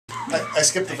I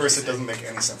skipped the verse that doesn't make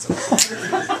any sense at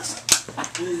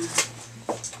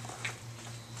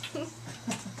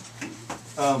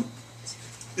all.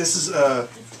 This is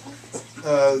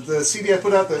the CD I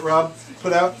put out that Rob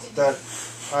put out, that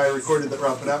I recorded that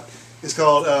Rob put out, is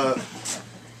called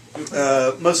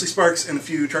Mostly Sparks and a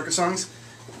Few Trucker Songs.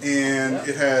 And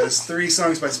it has 3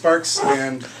 songs by Sparks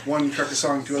and 1 trucker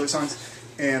song, 2 other songs,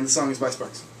 and the song is by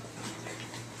Sparks.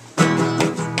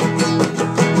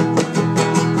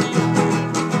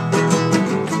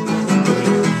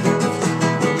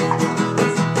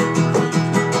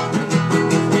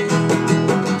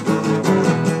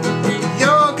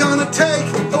 You're gonna take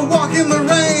a walk in the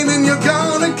rain and you're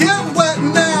gonna get wet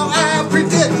now, I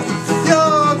predict.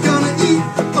 You're gonna eat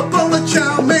a bowl of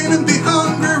chow mein and be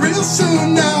hungry real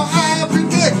soon now, I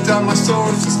predict. Are my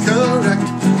sources correct?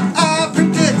 I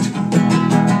predict.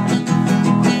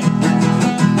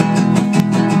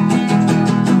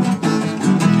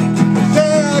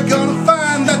 They're gonna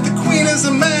find that the queen is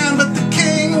a man but the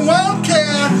king won't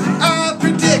care, I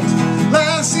predict.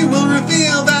 Lassie will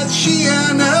reveal that she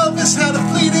and Elvis had a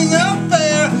fleeting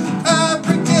affair, I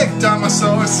predict. Are my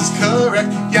sources correct?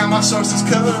 Yeah, my source is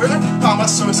correct. Are my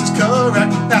sources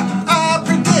correct? Now I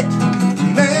predict,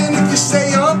 man, if you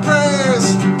say your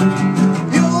prayers,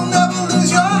 you'll never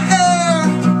lose your hair.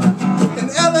 And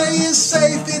LA is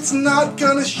safe, it's not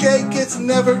gonna shake, it's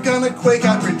never gonna quake,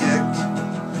 I predict.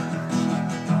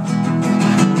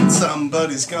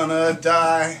 Somebody's gonna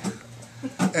die,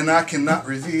 and I cannot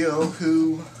reveal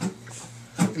who.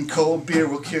 And cold beer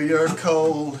will cure your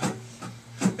cold,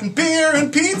 and beer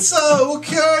and pizza will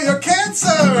cure your cancer.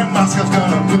 And Moscow's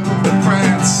gonna move to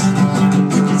France,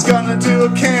 it's gonna do a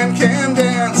can-can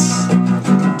dance.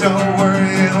 Don't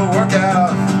worry, it'll work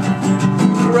out.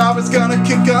 Robert's gonna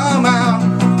kick 'em out,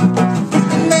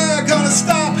 and they're gonna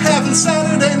stop having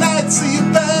Saturday nights, so you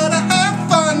better have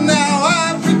fun now,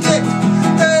 I predict.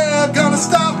 They're gonna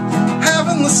stop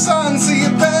having the sun, so you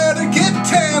better get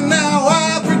tan now,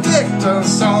 I predict. The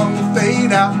song will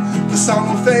fade out, the song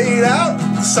will fade out,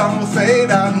 the song will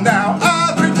fade out now,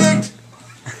 I predict.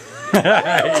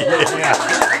 Yeah.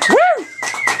 Woo!